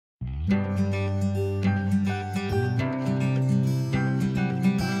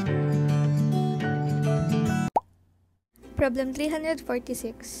Problem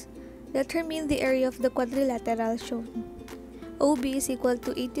 346. Determine the area of the quadrilateral shown. OB is equal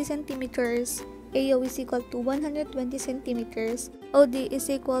to 80 centimeters, AO is equal to 120 centimeters, OD is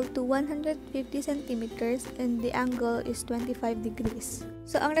equal to 150 centimeters, and the angle is 25 degrees.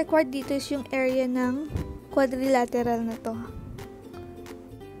 So, ang required dito is yung area ng quadrilateral na to.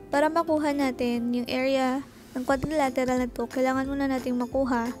 Para makuha natin yung area ng quadrilateral na to, kailangan muna nating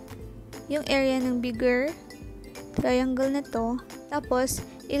makuha yung area ng bigger triangle na to, tapos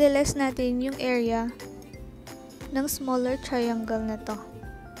ililess natin yung area ng smaller triangle na to.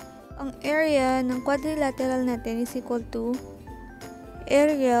 Ang area ng quadrilateral natin is equal to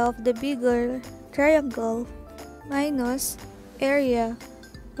area of the bigger triangle minus area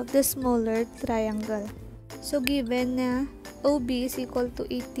of the smaller triangle. So given na OB is equal to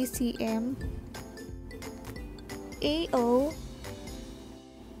 80 cm, AO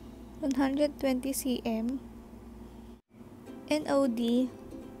 120 cm, and OD,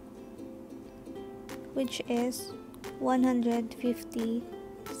 which is 150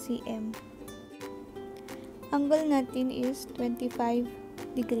 cm. Angle natin is 25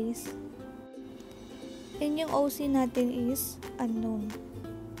 degrees. And yung OC natin is unknown.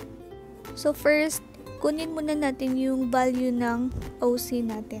 So first, kunin muna natin yung value ng OC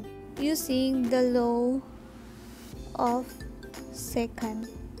natin using the law of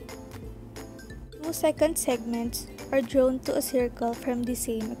secant. Two secant segments are drawn to a circle from the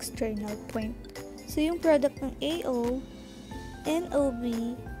same external point. So, yung product ng AO and OB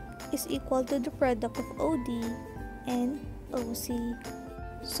is equal to the product of OD and OC.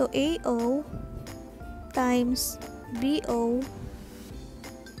 So, AO times BO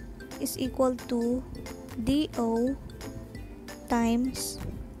is equal to DO times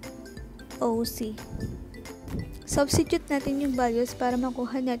OC. Substitute natin yung values para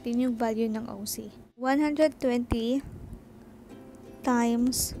makuha natin yung value ng OC. 120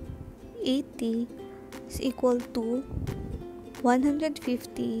 times 80 is equal to 150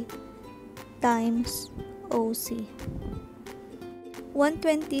 times OC.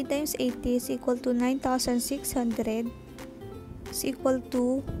 120 times 80 is equal to 9,600 is equal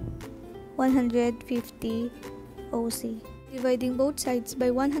to 150 OC. Dividing both sides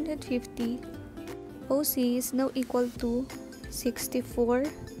by 150, OC is now equal to 64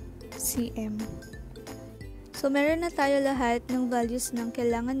 cm. So, meron na tayo lahat ng values ng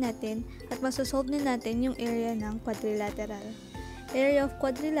kailangan natin at masasolve na natin yung area ng quadrilateral. Area of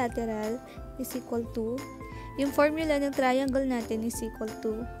quadrilateral is equal to, yung formula ng triangle natin is equal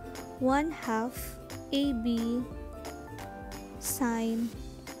to 1/2 AB sine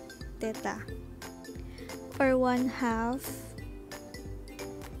theta, or 1/2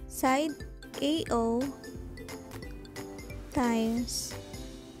 side AO times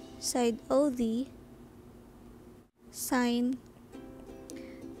side OD sine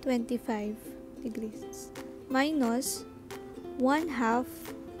 25 degrees minus 1/2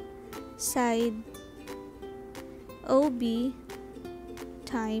 side OB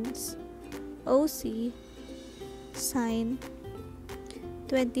times OC sine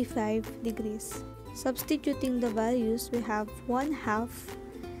 25 degrees. Substituting the values, we have 1/2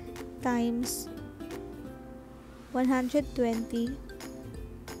 times 120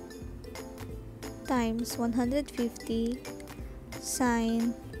 times 150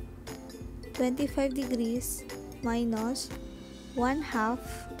 sine 25 degrees minus 1/2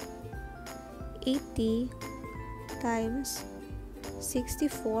 80 times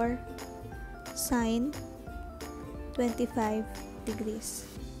 64 sine 25 degrees.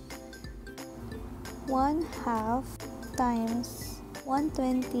 1/2 times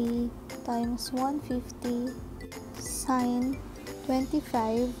 120 times 150 sine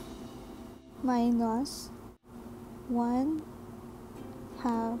 25 minus 1/2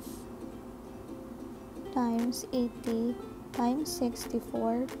 times 80 times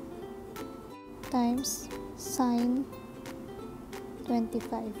 64 times sine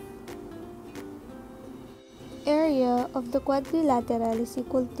 25. Area of the quadrilateral is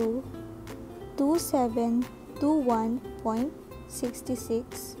equal to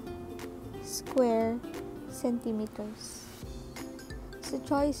 2721.66 square centimeters. So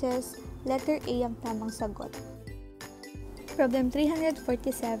choices, letter A ang tamang sagot. Problem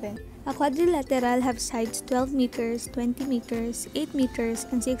 347. A quadrilateral have sides 12 meters, 20 meters, 8 meters,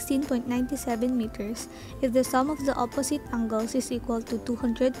 and 16.97 meters. If the sum of the opposite angles is equal to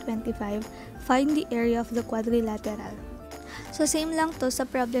 225, find the area of the quadrilateral. So same lang to sa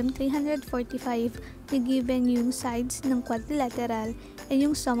problem 345 na given yung sides ng quadrilateral and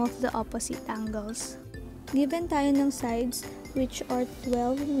yung sum of the opposite angles. Given tayo ng sides which are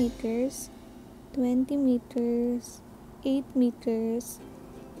 12 meters, 20 meters, 8 meters,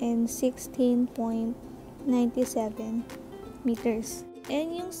 and 16.97 meters.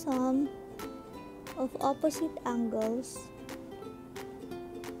 And yung sum of opposite angles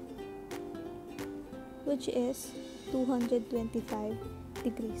which is 225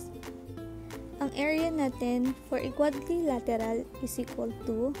 degrees. Ang area natin for a quadrilateral is equal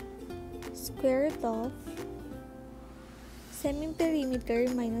to square root of semi-perimeter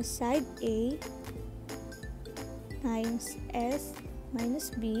minus side A times S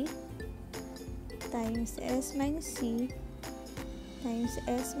minus B times S minus C times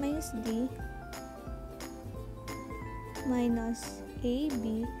S minus D minus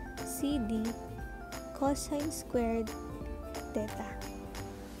AB CD cosine squared theta.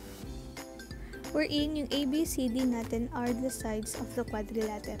 Wherein yung ABCD natin are the sides of the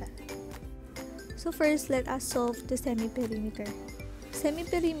quadrilateral. So first, let us solve the semi-perimeter.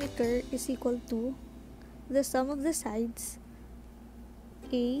 Semi-perimeter is equal to the sum of the sides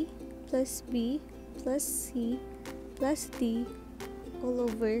A plus B plus C plus D all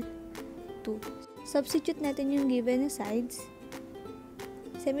over 2. Substitute natin yung given na sides.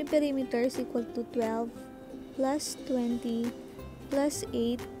 Semi-perimeter is equal to 12 plus 20 plus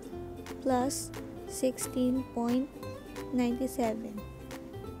 8 plus 16.97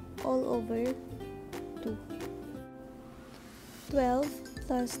 all over 2. 12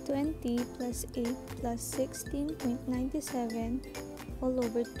 plus 20 plus 8 plus 16.97 all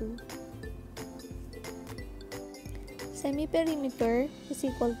over 2. Semi-perimeter is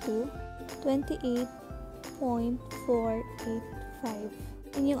equal to 28.485.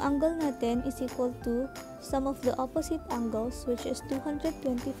 And yung angle natin is equal to sum of the opposite angles which is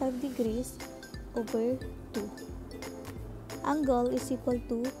 225 degrees over 2. Angle is equal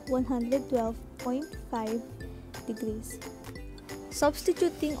to 112.5 degrees.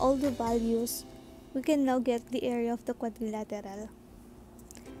 Substituting all the values, we can now get the area of the quadrilateral.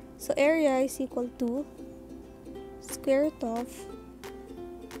 So area is equal to square root of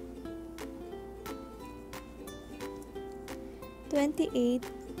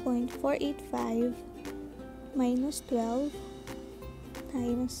 (28.485) minus 12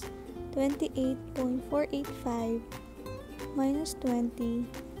 times 28.485 minus 20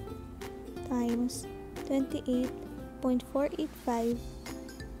 times 28.485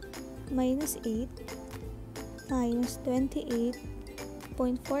 minus 8 times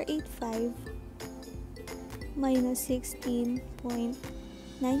 28.485 minus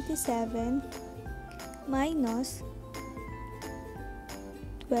 16.97 minus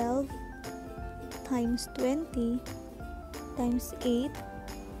 12 times 20 times 8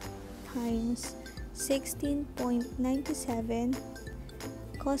 times 16.97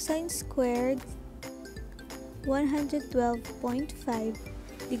 cosine squared 112.5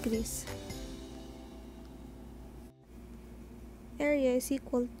 degrees. Area is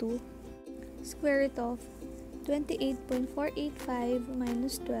equal to square root of 28.485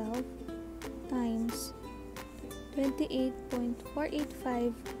 minus 12 times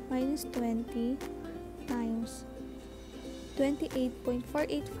 28.485 minus 20 times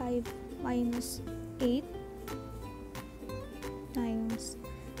 28.485 minus 8 times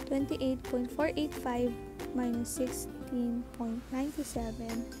 28.485 minus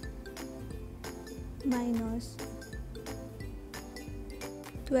 16.97 minus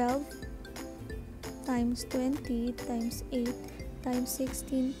 12 times 20 times 8 times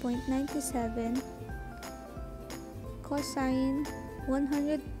 16.97 cosine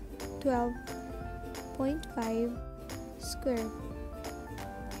 112.5 squared.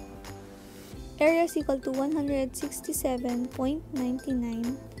 Area is equal to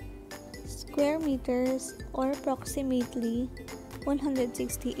 167.99 square meters or approximately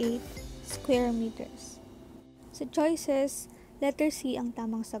 168 square meters. Sa choices, letter C ang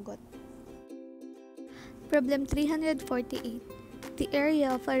tamang sagot. Problem 348. The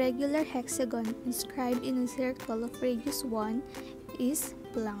area of a regular hexagon inscribed in a circle of radius 1 is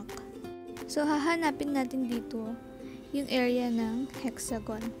blank. So, hahanapin natin dito yung area ng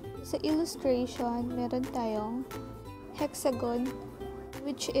hexagon. Sa illustration, meron tayong hexagon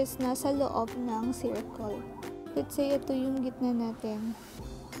which is nasa loob ng circle. Let's say, ito yung gitna natin.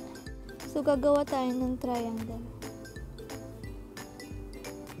 So, gagawa tayo ng triangle.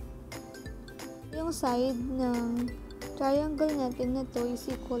 Yung side ng triangle natin na to is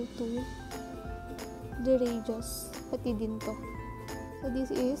equal to the radius, pati din to. So, this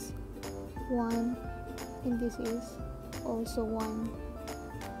is 1 and this is also 1.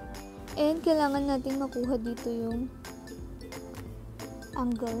 And kailangan natin makuha dito yung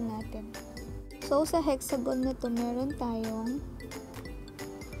angle natin. So, sa hexagon na to, meron tayong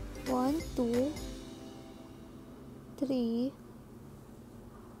 1, 2, 3,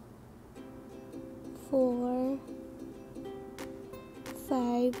 4,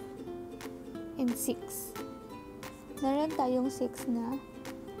 5, and 6. Meron tayong 6 na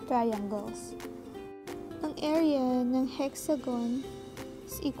triangles. Ang area ng hexagon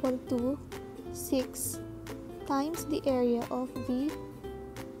is equal to 6 times the area of the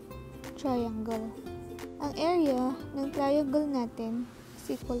triangle. Ang area ng triangle natin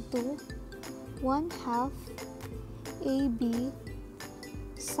is equal to 1/2 AB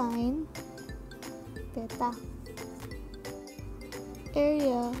sine theta.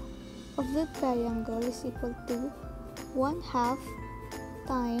 Area of the triangle is equal to 1/2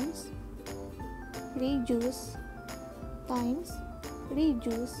 times radius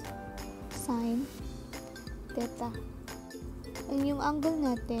sine theta. And yung angle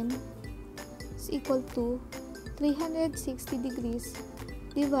natin is equal to 360 degrees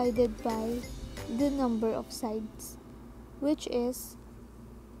divided by the number of sides, which is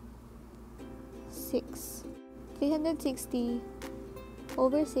 6. 360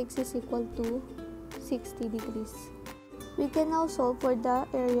 over 6 is equal to 60 degrees. We can now solve for the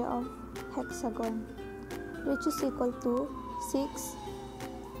area of hexagon, which is equal to 6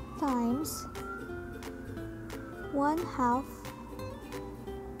 times 1/2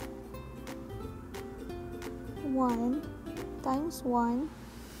 1 times 1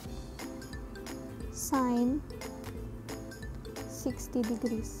 sine 60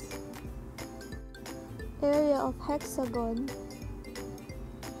 degrees. Area of hexagon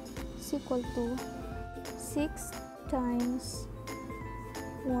is equal to 6 times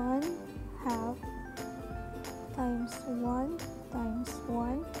 1/2 times 1 times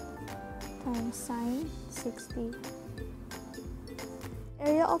 1 times sine 60.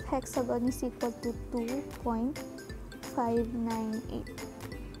 Area of hexagon is equal to 2.598.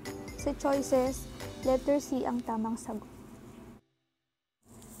 Sa choices, letter C ang tamang sagot.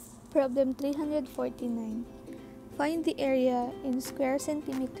 Problem 349. Find the area in square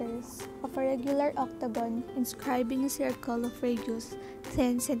centimeters of a regular octagon inscribing a circle of radius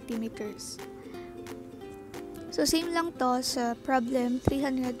 10 centimeters. So, same lang to sa problem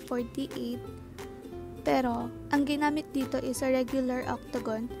 348. Pero, ang ginamit dito is a regular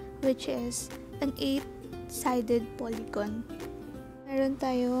octagon, which is an 8-sided polygon. Meron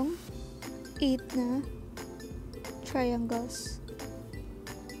tayong 8 na triangles.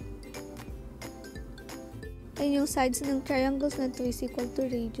 And yung sides ng triangles na to is equal to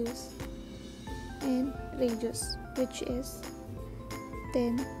radius and radius, which is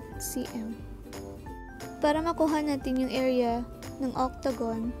 10 cm. Para makuha natin yung area ng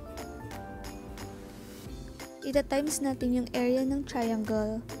octagon, ita-times natin yung area ng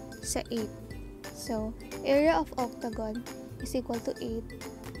triangle sa 8. So, area of octagon is equal to 8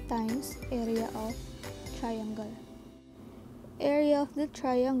 times area of triangle. Area of the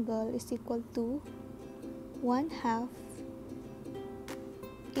triangle is equal to 1/2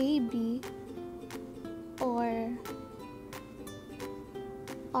 AB or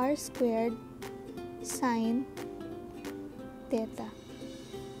r squared sine theta.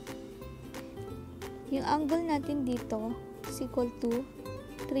 Yung angle natin dito is equal to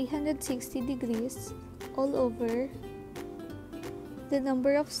 360 degrees all over the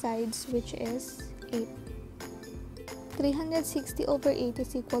number of sides, which is 8. 360 over 8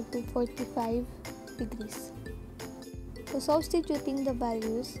 is equal to 45 degrees. So, substituting the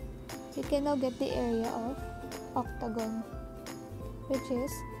values, we can now get the area of octagon, which is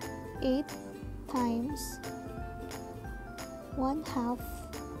 8 times 1/2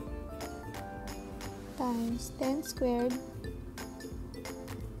 times 10 squared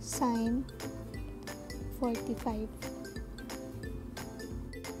sine 45.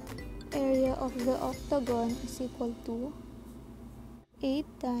 Area of the octagon is equal to 8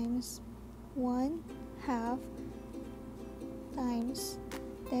 times 1/2 times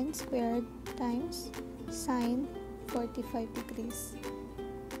 10 squared times sine 45 degrees.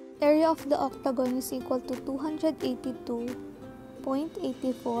 Area of the octagon is equal to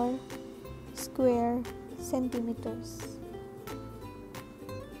 282.84 square centimeters.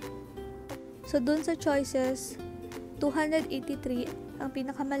 So, dun sa choices, 283 ang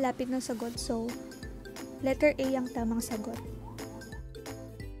pinakamalapit na sagot. So, letter A ang tamang sagot.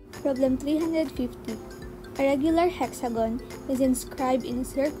 Problem 350. A regular hexagon is inscribed in a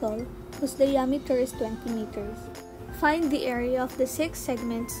circle whose diameter is 20 meters. Find the area of the 6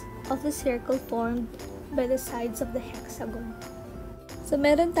 segments of the circle formed by the sides of the hexagon. So,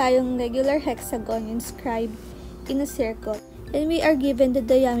 meron tayong regular hexagon inscribed in a circle. And we are given the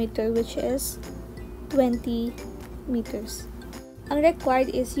diameter, which is 20 meters. Ang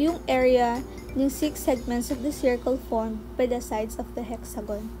required is yung area ng 6 segments of the circle formed by the sides of the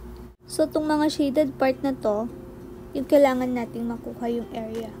hexagon. So, itong mga shaded part na to, yung kailangan nating makuha yung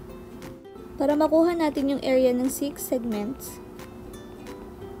area. Para makuha natin yung area ng 6 segments,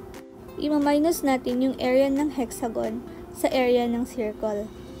 i-minus natin yung area ng hexagon sa area ng circle.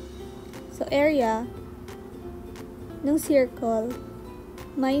 So, area ng circle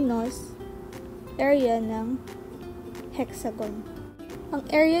minus area ng hexagon. Ang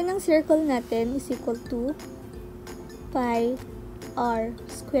area ng circle natin is equal to pi r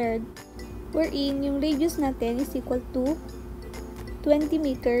squared, wherein yung radius natin is equal to 20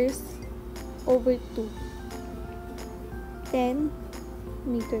 meters over 2. 10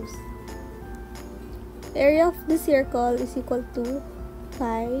 meters. The area of the circle is equal to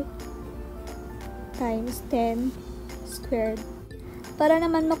pi times 10 squared. Para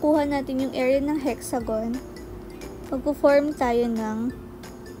naman makuha natin yung area ng hexagon, magpo-form tayo ng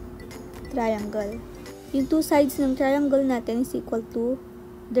triangle. Yung two sides ng triangle natin is equal to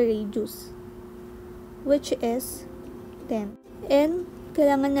the radius, which is 10. And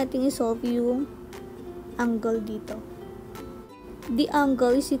kailangan natin i-solve yung angle dito. The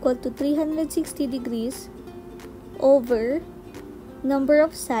angle is equal to 360 degrees over number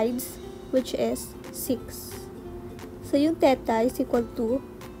of sides, which is 6. So, yung theta is equal to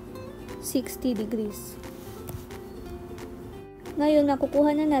 60 degrees. Ngayon,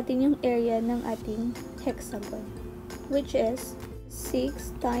 nakukuha na natin yung area ng ating hexagon, which is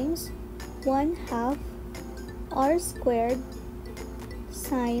 6 times 1/2 r squared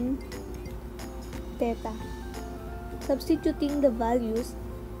sine theta. Substituting the values,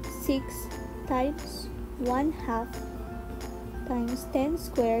 6 times 1/2 times 10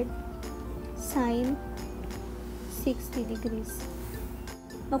 squared sine 60 degrees.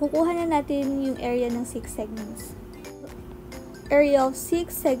 Makukuha na natin yung area ng 6 segments. Area of 6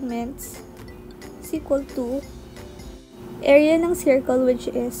 segments is equal to area ng circle, which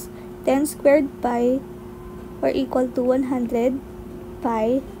is 10 squared pi or equal to 100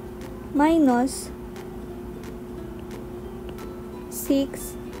 pi minus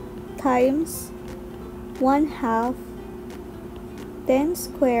 6 times 1/2 10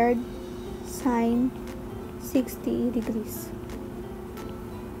 squared sine 60 degrees.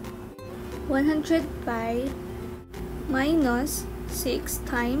 100 pi minus 6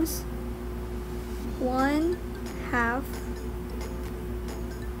 times 1/2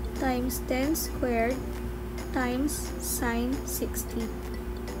 times 10 squared times sine 60.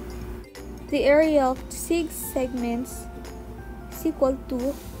 The area of 6 segments is equal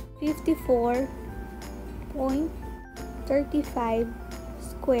to 54.35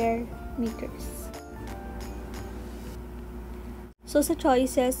 square meters. So, sa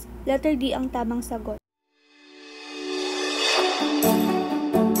choices, letter D ang tamang sagot.